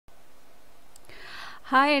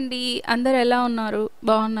Hi అండి. అందరూ ఎలా ఉన్నారు?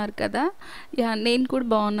 బాగున్నారు కదా? యాహ్! నేను కూడా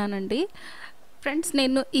బాగున్నానండి. ఫ్రెండ్స్,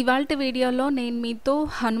 నేను ఇవాల్టి వీడియోలో నేను మీతో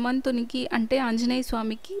హనుమంతునికి అంటే ఆంజనేయ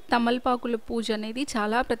స్వామికి తమలపాకుల పూజ అనేది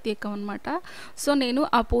చాలా ప్రత్యేకం అనమాట. సో నేను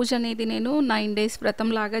ఆ పూజ అనేది 9 డేస్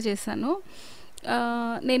వ్రతంలాగా చేశాను.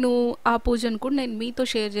 నేను ఆ పూజను కూడా నేను మీతో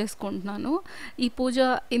షేర్ చేసుకుంటున్నాను. ఈ పూజ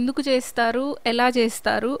ఎందుకు చేస్తారు, ఎలా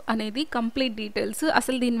చేస్తారు అనేది కంప్లీట్ డీటెయిల్స్,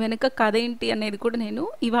 అసలు దీని వెనుక కథ ఏంటి అనేది కూడా నేను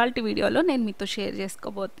ఇవాల్టి వీడియోలో నేను మీతో షేర్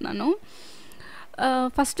చేసుకోబోతున్నాను.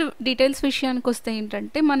 ఫస్ట్ డీటెయిల్స్ విషయానికి వస్తే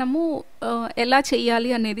ఏంటంటే మనము ఎలా చేయాలి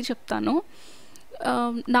అనేది చెప్తాను.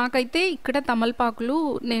 నాకైతే ఇక్కడ తమలపాకులు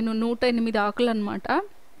నేను 108 ఆకులు అనమాట.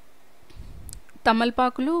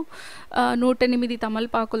 తమలపాకులు 108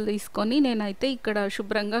 తమలపాకులు తీసుకొని నేనైతే ఇక్కడ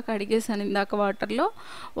శుభ్రంగా కడిగేసాను. ఇందాక వాటర్లో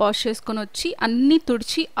వాష్ చేసుకొని వచ్చి అన్నీ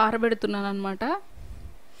తుడిచి ఆరబెడుతున్నాను అనమాట.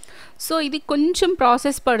 సో ఇది కొంచెం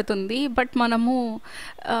ప్రాసెస్ పడుతుంది. బట్ మనము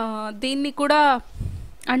దీన్ని కూడా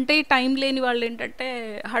అంటే టైం లేని వాళ్ళు ఏంటంటే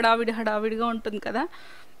హడావిడిగా ఉంటుంది కదా.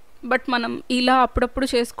 బట్ మనం ఇలా అప్పుడప్పుడు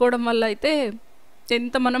చేసుకోవడం వల్ల అయితే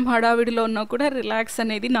ఎంత మనం హడావిడిలో ఉన్నా కూడా రిలాక్స్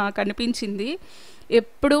అనేది నాకు అనిపించింది.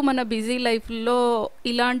 ఎప్పుడు మన బిజీ లైఫ్లో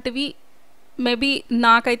ఇలాంటివి మేబీ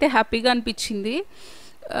నాకైతే హ్యాపీగా అనిపించింది.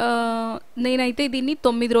 నేనైతే దీన్ని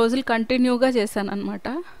 9 రోజులు కంటిన్యూగా చేశాను అనమాట.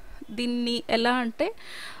 దీన్ని ఎలా అంటే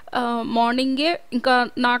మార్నింగే ఇంకా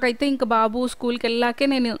నాకైతే ఇంకా బాబు స్కూల్కి వెళ్ళాకే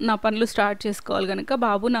నేను నా పనులు స్టార్ట్ చేసుకోవాలి కనుక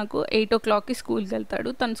బాబు నాకు 8 o'clockకి స్కూల్కి వెళ్తాడు.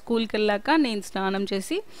 తను స్కూల్కి వెళ్ళాక నేను స్నానం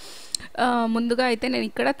చేసి ముందుగా అయితే నేను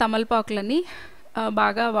ఇక్కడ తమలపాకులని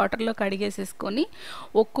బాగా వాటర్లో కడిగేసేసుకొని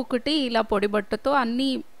ఒక్కొక్కటి ఇలా పొడి బట్టతో అన్నీ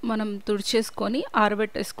మనం తుడిచేసుకొని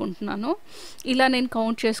ఆరబెట్టేసుకుంటున్నాను. ఇలా నేను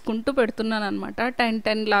కౌంట్ చేసుకుంటూ పెడుతున్నాను అనమాట.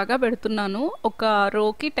 10 లాగా పెడుతున్నాను. ఒక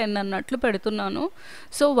రోకి 10 అన్నట్లు పెడుతున్నాను.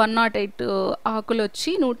 సో 108 ఆకులు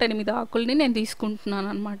వచ్చి 108 ఆకుల్ని నేను తీసుకుంటున్నాను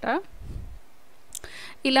అనమాట.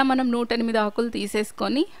 ఇలా మనం 108 ఆకులు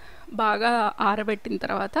తీసేసుకొని బాగా ఆరబెట్టిన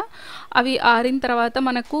తర్వాత అవి ఆరిన తర్వాత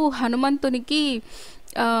మనకు హనుమంతునికి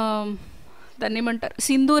దాన్ని ఏమంటారు,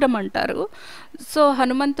 సింధూరం అంటారు. సో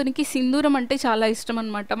హనుమంతునికి సింధూరం అంటే చాలా ఇష్టం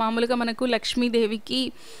అనమాట. మామూలుగా మనకు లక్ష్మీదేవికి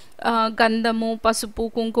గంధము, పసుపు,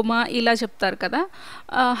 కుంకుమ ఇలా చెప్తారు కదా.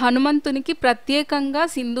 హనుమంతునికి ప్రత్యేకంగా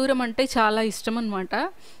సింధూరం అంటే చాలా ఇష్టం అనమాట.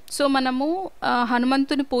 సో మనము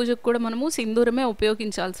హనుమంతుని పూజకు కూడా మనము సింధూరమే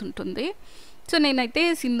ఉపయోగించాల్సి ఉంటుంది. సో నేనైతే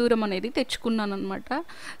సింధూరం అనేది తెచ్చుకున్నాను అనమాట.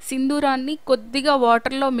 సింధూరాన్ని కొద్దిగా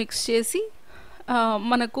వాటర్లో మిక్స్ చేసి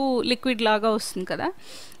మనకు లిక్విడ్ లాగా వస్తుంది కదా,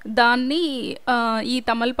 దాన్ని ఈ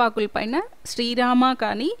తమలపాకుల పైన శ్రీరామ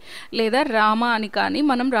కానీ లేదా రామ అని కానీ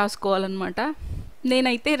మనం రాసుకోవాలన్నమాట.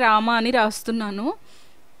 నేనైతే రామ అని రాస్తున్నాను.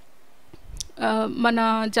 మన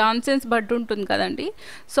జాన్సన్స్ బడ్ ఉంటుంది కదండి,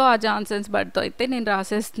 సో ఆ జాన్సన్స్ బడ్తో అయితే నేను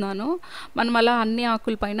రాసేస్తున్నాను. మనం అలా అన్ని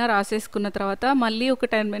ఆకుల పైన రాసేసుకున్న తర్వాత మళ్ళీ ఒక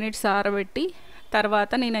 10 minutes ఆరబెట్టి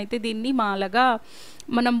తర్వాత నేనైతే దీన్ని మాలగా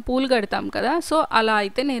మనం పూలు కడతాం కదా, సో అలా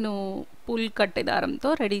అయితే నేను పూలు కట్టే దారంతో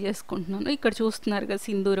రెడీ చేసుకుంటున్నాను. ఇక్కడ చూస్తున్నారు కదా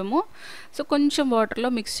సింధూరము. సో కొంచెం వాటర్లో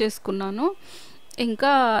మిక్స్ చేసుకున్నాను.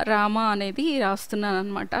 ఇంకా రామ అనేది రాస్తున్నాను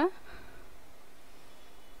అనమాట.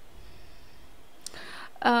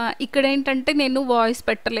 ఇక్కడ ఏంటంటే నేను వాయిస్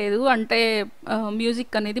పెట్టలేదు, అంటే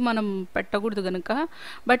మ్యూజిక్ అనేది మనం పెట్టకూడదు కనుక.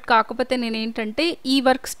 బట్ కాకపోతే నేను ఏంటంటే ఈ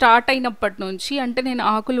వర్క్ స్టార్ట్ అయినప్పటి నుంచి, అంటే నేను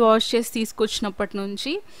ఆకులు వాష్ చేసి తీసుకొచ్చినప్పటి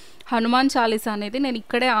నుంచి హనుమాన్ చాలీసా అనేది నేను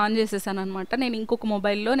ఇక్కడే ఆన్ చేసేసాను అనమాట. నేను ఇంకొక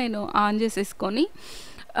మొబైల్లో నేను ఆన్ చేసేసుకొని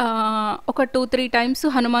ఒక 2-3 times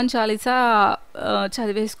హనుమాన్ చాలీసా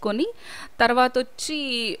చదివేసుకొని తర్వాత వచ్చి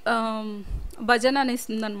భజన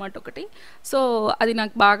అనేస్తుంది అనమాట ఒకటి. సో అది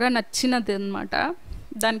నాకు బాగా నచ్చినది అనమాట.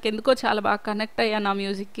 దానికి ఎందుకో చాలా బాగా కనెక్ట్ అయ్యాను ఆ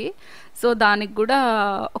మ్యూజిక్కి. సో దానికి కూడా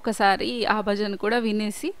ఒకసారి ఆ భజన కూడా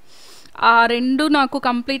వినేసి ఆ 2 నాకు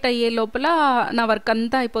కంప్లీట్ అయ్యే లోపల నా వర్క్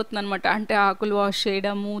అంతా అయిపోతుంది అనమాట. అంటే ఆకులు వాష్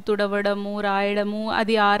చేయడము, తుడవడము, రాయడము,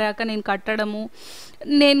 అది ఆరాక నేను కట్టడము,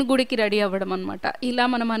 నేను గుడికి రెడీ అవ్వడం అనమాట. ఇలా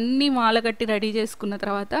మనం అన్నీ మాలగట్టి రెడీ చేసుకున్న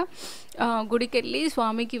తర్వాత గుడికి వెళ్ళి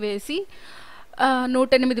స్వామికి వేసి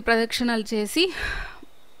 108 ప్రదక్షిణాలు చేసి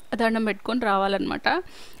దండం పెట్టుకొని రావాలన్నమాట.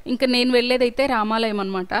 ఇంకా నేను వెళ్ళేదైతే రామాలయం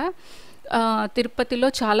అనమాట. తిరుపతిలో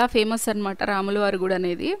చాలా ఫేమస్ అనమాట రాములవారి గుడి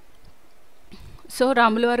అనేది. సో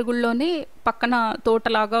రాములవారి గుడిలోనే పక్కన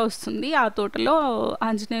తోటలాగా వస్తుంది. ఆ తోటలో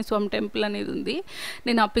ఆంజనేయ స్వామి టెంపుల్ అనేది ఉంది.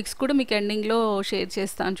 నేను ఆ పిక్స్ కూడా మీకు ఎండింగ్లో షేర్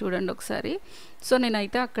చేస్తాను, చూడండి ఒకసారి. సో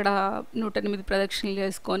నేనైతే అక్కడ 108 ప్రదక్షిణలు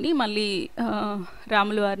చేసుకొని మళ్ళీ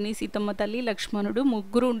రాములవారిని, సీతమ్మ తల్లి, లక్ష్మణుడు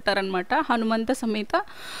ముగ్గురు ఉంటారనమాట. హనుమంత సమేత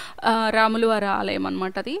రాములవారి ఆలయం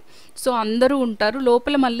అనమాట అది. సో అందరూ ఉంటారు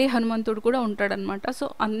లోపల, మళ్ళీ హనుమంతుడు కూడా ఉంటాడనమాట. సో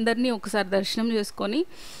అందరినీ ఒకసారి దర్శనం చేసుకొని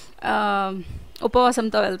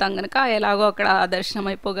ఉపవాసంతో వెళ్తాం కనుక ఎలాగో అక్కడ దర్శనం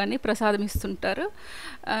అయిపోగానే ప్రసాదం ఇస్తుంటారు.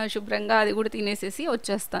 శుభ్రంగా అది కూడా తినేసేసి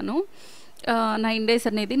వచ్చేస్తాను. 9 డేస్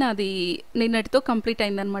అనేది నాది నిన్నటితో కంప్లీట్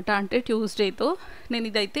అయిందనమాట. అంటే ట్యూస్డేతో. నేను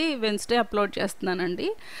ఇదైతే వెన్స్డే అప్లోడ్ చేస్తున్నానండి.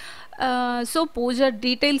 సో పూజ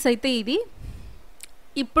డీటెయిల్స్ అయితే ఇది.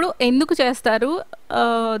 ఇప్పుడు ఎందుకు చేస్తారు,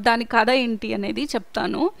 దాని కథ ఏంటి అనేది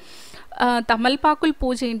చెప్తాను. తమలపాకుల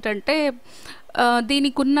పూజ ఏంటంటే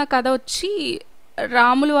దీనికున్న కథ వచ్చి,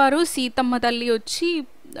 రాములు వారు సీతమ్మ తల్లి వచ్చి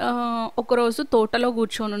ఒకరోజు తోటలో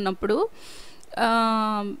కూర్చొని ఉన్నప్పుడు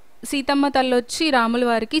సీతమ్మ తల్లి వచ్చి రాముల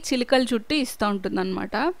వారికి చిలుకలు చుట్టి ఇస్తూ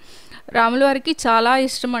ఉంటుందన్నమాట. రాముల వారికి చాలా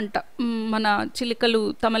ఇష్టం అంట మన చిలుకలు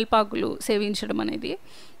తమలపాకులు సేవించడం అనేది.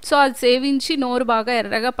 సో అది సేవించి నోరు బాగా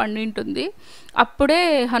ఎర్రగా పండింటుంది. అప్పుడే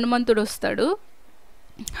హనుమంతుడు వస్తాడు.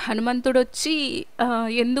 హనుమంతుడు వచ్చి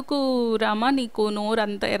ఎందుకు రామ నీకు నోరు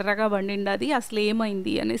అంత ఎర్రగా పండిండది, అసలు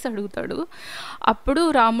ఏమైంది అనేసి అడుగుతాడు. అప్పుడు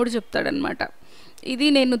రాముడు చెప్తాడనమాట, ఇది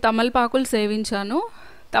నేను తమలపాకులు సేవించాను,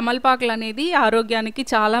 తమలపాకులు అనేది ఆరోగ్యానికి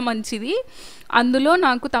చాలా మంచిది, అందులో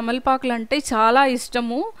నాకు తమలపాకులు అంటే చాలా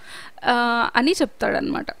ఇష్టము అని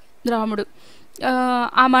చెప్తాడనమాట రాముడు.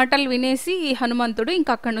 ఆ మాటలు వినేసి హనుమంతుడు ఇంక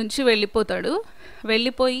అక్కడి నుంచి వెళ్ళిపోతాడు.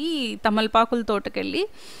 వెళ్ళిపోయి తమలపాకుల తోటకెళ్ళి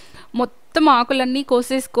మొత్తం ఆకులన్నీ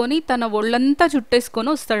కోసేసుకొని తన ఒళ్ళంతా చుట్టేసుకొని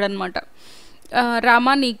వస్తాడనమాట.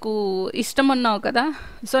 రామ నీకు ఇష్టం అన్నావు కదా,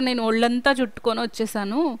 సో నేను ఒళ్ళంతా చుట్టుకొని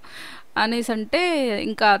వచ్చేసాను అనేసి అంటే,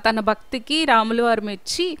 ఇంకా తన భక్తికి రాములు వారు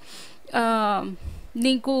మెచ్చి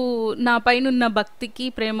నీకు నా పైన ఉన్న భక్తికి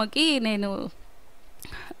ప్రేమకి నేను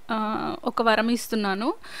ఒక వరం ఇస్తున్నాను,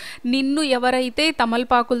 నిన్ను ఎవరైతే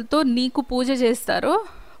తమలపాకులతో నీకు పూజ చేస్తారో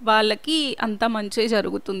వాళ్ళకి అంత మంచి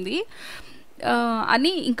జరుగుతుంది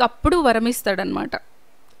అని ఇంకప్పుడు వరమిస్తాడనమాట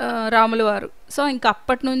రాములు వారు. సో ఇంక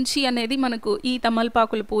అప్పటి నుంచి అనేది మనకు ఈ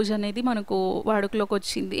తమలపాకుల పూజ అనేది మనకు వాడుకలోకి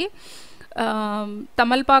వచ్చింది.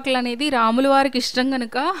 తమలపాకులు అనేది రాముల వారికి ఇష్టం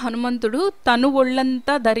కనుక హనుమంతుడు తను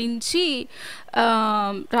ఒళ్ళంతా ధరించి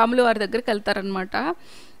రాముల వారి దగ్గరికి వెళ్తారనమాట.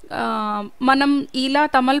 మనం ఇలా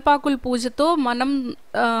తమలపాకుల పూజతో మనం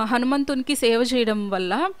హనుమంతునికి సేవ చేయడం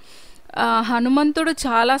వల్ల హనుమంతుడు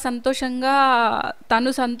చాలా సంతోషంగా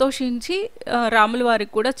తను సంతోషించి రాముల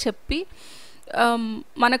వారికి కూడా చెప్పి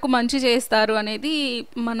మనకు మంచి చేస్తారు అనేది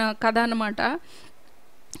మన కథ అన్నమాట.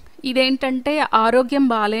 ఇదేంటంటే ఆరోగ్యం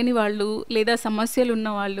బాలేని వాళ్ళు లేదా సమస్యలు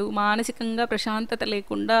ఉన్నవాళ్ళు, మానసికంగా ప్రశాంతత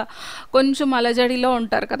లేకుండా కొంచెం అలజడిలో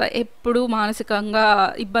ఉంటారు కదా, ఎప్పుడు మానసికంగా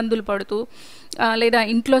ఇబ్బందులు పడుతూ లేదా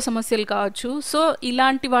ఇంట్లో సమస్యలు కావచ్చు. సో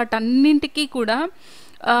ఇలాంటి వాటన్నింటికీ కూడా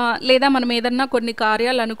లేదా మనం ఏదన్నా కొన్ని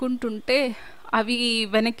కార్యాలు అనుకుంటుంటే అవి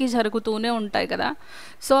వెనక్కి జరుగుతూనే ఉంటాయి కదా.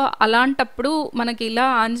 సో అలాంటప్పుడు మనకి ఇలా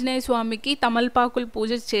ఆంజనేయ స్వామికి తమలపాకులు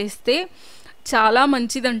పూజ చేస్తే చాలా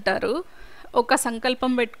మంచిదంటారు. ఒక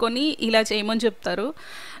సంకల్పం పెట్టుకొని ఇలా చేయమని చెప్తారు.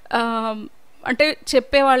 అంటే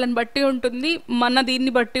చెప్పే వాళ్ళని బట్టి ఉంటుంది, మన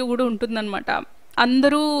దీన్ని బట్టి కూడా ఉంటుందన్నమాట.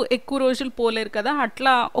 అందరూ ఎక్కువ రోజులు పోలేరు కదా,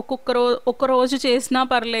 అట్లా ఒక్క రోజు చేసినా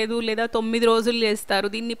పర్లేదు, లేదా 9 రోజులు చేస్తారు,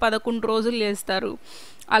 దీన్ని 11 రోజులు చేస్తారు,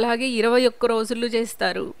 అలాగే 21 రోజులు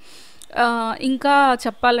చేస్తారు. ఇంకా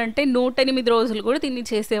చెప్పాలంటే 108 రోజులు కూడా దీన్ని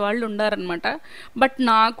చేసేవాళ్ళు ఉండారనమాట. బట్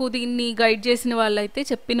నాకు దీన్ని గైడ్ చేసిన వాళ్ళైతే,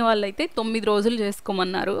 చెప్పిన వాళ్ళైతే 9 రోజులు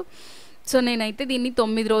చేసుకోమన్నారు. సో నేనైతే దీన్ని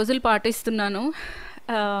 9 రోజులు పాటిస్తున్నాను.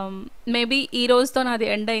 మేబీ ఈ రోజుతో నాది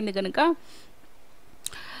ఎండ్ అయింది కనుక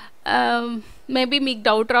మేబీ మీకు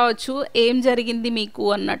డౌట్ రావచ్చు, ఏం జరిగింది మీకు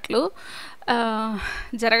అన్నట్లు.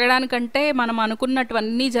 జరగడానికంటే మనం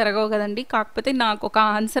అనుకున్నటువన్నీ జరగవు కదండి. కాకపోతే నాకు ఒక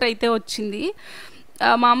ఆన్సర్ అయితే వచ్చింది.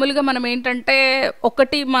 మామూలుగా మనం ఏంటంటే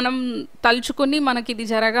ఒకటి మనం తలుచుకుని మనకి ఇది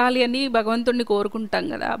జరగాలి అని భగవంతుడిని కోరుకుంటాం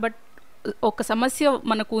కదా. బట్ ఒక సమస్య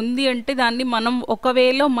మనకు ఉంది అంటే దాన్ని మనం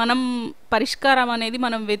ఒకవేళ మనం పరిష్కారం అనేది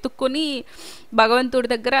మనం వెతుక్కొని భగవంతుడి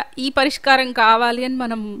దగ్గర ఈ పరిష్కారం కావాలి అని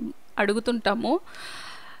మనం అడుగుతుంటాము.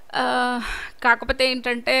 కాకపోతే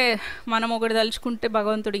ఏంటంటే మనం ఒకటి తలుచుకుంటే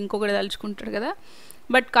భగవంతుడు ఇంకొకటి తలుచుకుంటాడు కదా.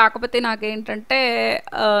 బట్ కాకపోతే నాకేంటంటే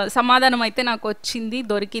సమాధానం అయితే నాకు వచ్చింది,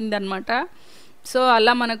 దొరికింది అనమాట. సో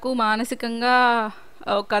అలా మనకు మానసికంగా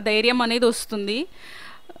ఒక ధైర్యం అనేది వస్తుంది.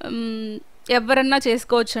 ఎవరన్నా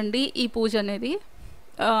చేసుకోవచ్చండి ఈ పూజ అనేది,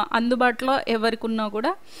 అందుబాటులో ఎవరికి ఉన్నా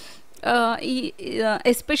కూడా. ఈ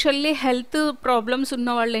ఎస్పెషల్లీ హెల్త్ ప్రాబ్లమ్స్ ఉన్న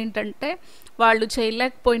వాళ్ళు ఏంటంటే వాళ్ళు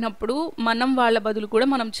చేయలేకపోయినప్పుడు మనం వాళ్ళ బదులు కూడా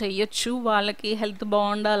మనం చెయ్యొచ్చు, వాళ్ళకి హెల్త్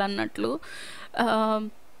బాగుండాలన్నట్లు.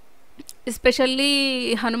 ఎస్పెషల్లీ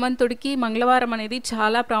హనుమంతుడికి మంగళవారం అనేది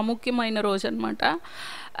చాలా ప్రాముఖ్యమైన రోజు అనమాట.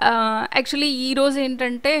 యాక్చువల్లీ ఈరోజు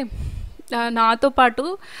ఏంటంటే నాతో పాటు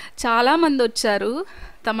చాలామంది వచ్చారు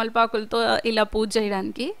తమలపాకులతో ఇలా పూజ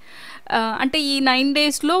చేయడానికి. అంటే ఈ 9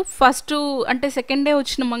 డేస్లో ఫస్ట్ అంటే సెకండ్ డే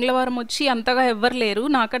వచ్చిన మంగళవారం వచ్చి అంతగా ఎవ్వరు లేరు,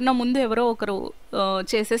 నాకన్నా ముందు ఎవరో ఒకరు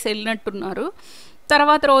చేసేసి వెళ్ళినట్టున్నారు.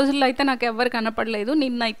 తర్వాత రోజుల్లో అయితే నాకు ఎవ్వరు కనపడలేదు.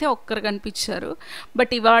 నిన్నైతే ఒక్కరు కనిపించారు.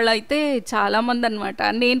 బట్ ఇవాళ అయితే చాలామంది అనమాట.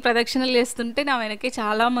 నేను ప్రదక్షిణలు చేస్తుంటే నా వెనకే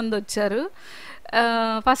చాలామంది వచ్చారు.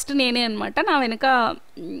 ఫస్ట్ నేనే అనమాట. నా వెనక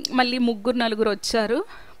మళ్ళీ ముగ్గురు నలుగురు వచ్చారు.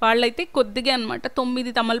 వాళ్ళైతే కొద్దిగా అనమాట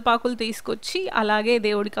 9 తమలపాకులు తీసుకొచ్చి అలాగే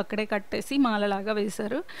దేవుడికి అక్కడే కట్టేసి మాలలాగా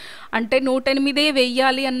వేశారు. అంటే 108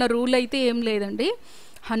 వెయ్యాలి అన్న రూల్ అయితే ఏం లేదండి.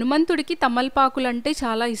 హనుమంతుడికి తమలపాకులు అంటే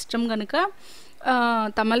చాలా ఇష్టం కనుక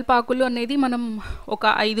తమలపాకులు అనేది మనం ఒక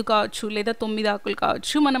 5 కావచ్చు లేదా 9 ఆకులు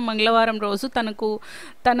కావచ్చు. మనం మంగళవారం రోజు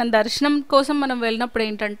తన దర్శనం కోసం మనం వెళ్ళినప్పుడు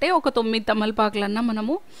ఏంటంటే ఒక 9 తమలపాకులన్నా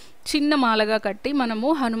మనము చిన్న మాలగా కట్టి మనము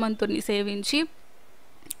హనుమంతుడిని సేవించి,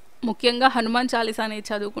 ముఖ్యంగా హనుమాన్ చాలీసా అనేది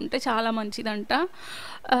చదువుకుంటే చాలా మంచిదంట.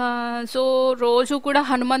 సో రోజు కూడా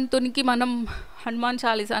హనుమంతునికి మనం హనుమాన్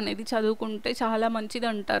చాలీసా అనేది చదువుకుంటే చాలా మంచిది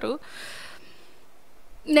అంటారు.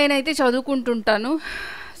 నేనైతే చదువుకుంటుంటాను.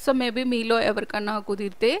 సో మేబీ మీలో ఎవరికన్నా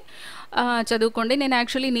కుదిరితే చదువుకోండి. నేను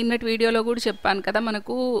యాక్చువల్లీ నిన్నటి వీడియోలో కూడా చెప్పాను కదా,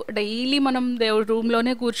 మనకు డైలీ మనం దేవుడి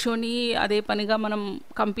రూమ్లోనే కూర్చొని అదే పనిగా మనం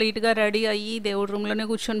కంప్లీట్గా రెడీ అయ్యి దేవుడి రూమ్లోనే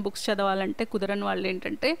కూర్చొని బుక్స్ చదవాలంటే కుదరని వాళ్ళు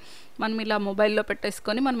ఏంటంటే మనం ఇలా మొబైల్లో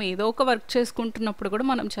పెట్టేసుకొని మనం ఏదో ఒక వర్క్ చేసుకుంటున్నప్పుడు కూడా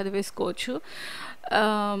మనం చదివేసుకోవచ్చు,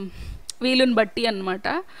 వీలుని బట్టి అన్నమాట.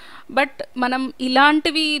 బట్ మనం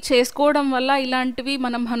ఇలాంటివి చేసుకోవడం వల్ల, ఇలాంటివి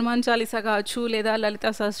మనం హనుమాన్ చాలీసా కావచ్చు లేదా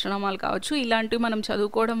లలితా సహస్రనామాలు కావచ్చు, ఇలాంటివి మనం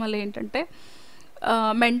చదువుకోవడం వల్ల ఏంటంటే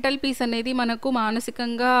మెంటల్ పీస్ అనేది మనకు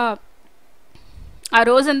మానసికంగా ఆ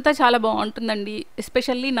రోజంతా చాలా బాగుంటుందండి.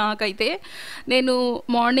 ఎస్పెషల్లీ నాకైతే నేను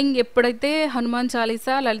మార్నింగ్ ఎప్పుడైతే హనుమాన్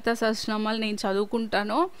చాలీసా లలితా సహస్రనామాలు నేను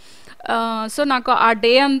చదువుకుంటానో సో నాకు ఆ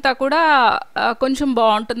డే అంతా కూడా కొంచెం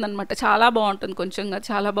బాగుంటుంది అనమాట. చాలా బాగుంటుంది, కొంచెంగా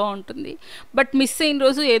చాలా బాగుంటుంది. బట్ మిస్ అయిన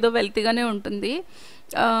రోజు ఏదో వెల్తీగానే ఉంటుంది.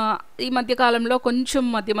 ఈ మధ్యకాలంలో కొంచెం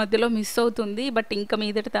మధ్యలో మిస్ అవుతుంది. బట్ ఇంకా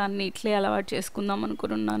మీదట దాన్ని ఇట్లే అలవాటు చేసుకుందాం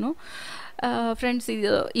అనుకున్నాను. ఫ్రెండ్స్,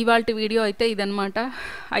 ఇవాల్టి వీడియో అయితే ఇదనమాట.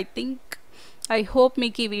 ఐ హోప్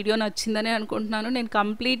మీకు ఈ వీడియో నచ్చిందని అనుకుంటున్నాను. నేను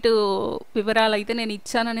కంప్లీట్ వివరాలు అయితే నేను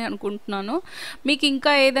ఇచ్చానని అనుకుంటున్నాను. మీకు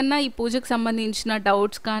ఇంకా ఏదన్నా ఈ పూజకు సంబంధించిన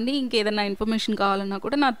డౌట్స్ కానీ ఇంకేదన్నా ఇన్ఫర్మేషన్ కావాలన్నా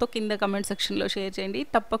కూడా నాతో కింద కమెంట్ సెక్షన్లో షేర్ చేయండి.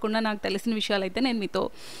 తప్పకుండా నాకు తెలిసిన విషయాలు అయితే నేను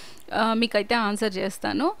మీకైతే ఆన్సర్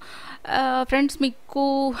చేస్తాను. ఫ్రెండ్స్, మీకు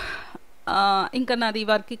ఇంకా నాది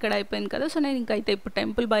వర్క్ ఇక్కడ అయిపోయింది కదా, సో నేను ఇంకైతే ఇప్పుడు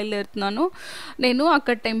టెంపుల్ బయలుదేరుతున్నాను. నేను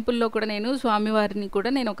అక్కడ టెంపుల్లో కూడా నేను స్వామివారిని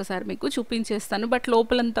కూడా నేను ఒకసారి మీకు చూపించేస్తాను. బట్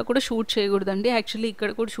లోపలంతా కూడా షూట్ చేయకూడదండి, యాక్చువల్లీ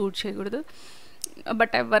ఇక్కడ కూడా షూట్ చేయకూడదు.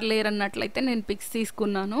 బట్ ఎవరు లేరన్నట్లయితే నేను పిక్స్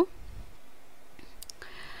తీసుకున్నాను.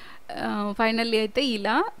 ఫైనల్లీ అయితే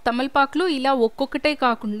ఇలా తమలపాకులు ఇలా ఒక్కొక్కటే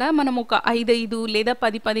కాకుండా మనం ఒక 5 లేదా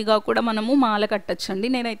 10గా కూడా మనము మాల కట్టచ్చండి.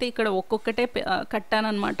 నేనైతే ఇక్కడ ఒక్కొక్కటే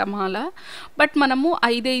కట్టానన్నమాట మాల. బట్ మనము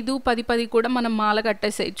 5, 10 కూడా మనం మాల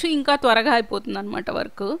కట్టేసేయచ్చు, ఇంకా త్వరగా అయిపోతుంది అన్నమాట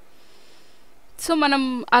వర్క్. సో మనం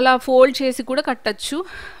అలా ఫోల్డ్ చేసి కూడా కట్టచ్చు,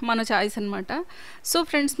 మన చాయిస్ అనమాట. సో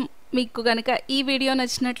ఫ్రెండ్స్, మీకు కనుక ఈ వీడియో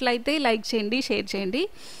నచ్చినట్లయితే లైక్ చేయండి, షేర్ చేయండి.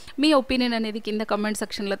 మీ ఒపీనియన్ అనేది కింద కామెంట్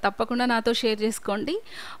సెక్షన్లో తప్పకుండా నాతో షేర్ చేసుకోండి.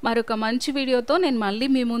 మరొక మంచి వీడియోతో నేను మళ్ళీ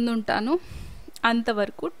మీ ముందు ఉంటాను.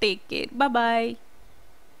 అంతవరకు టేక్ కేర్, బాయ్.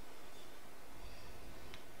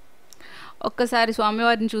 ఒక్కసారి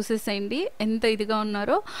స్వామివారిని చూసేసేయండి ఎంత ఇదిగా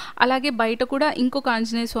ఉన్నారో. అలాగే బయట కూడా ఇంకొక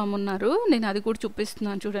ఆంజనేయ స్వామి ఉన్నారు, నేను అది కూడా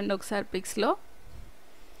చూపిస్తున్నాను చూడండి ఒకసారి పిక్స్లో.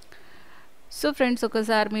 సో ఫ్రెండ్స్,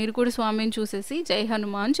 ఒకసారి మీరు కూడా స్వామిని చూసేసి జై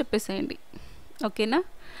హనుమాన్ చెప్పేసేయండి, ఓకేనా?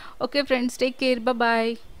 Okay friends, take care,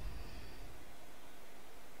 bye.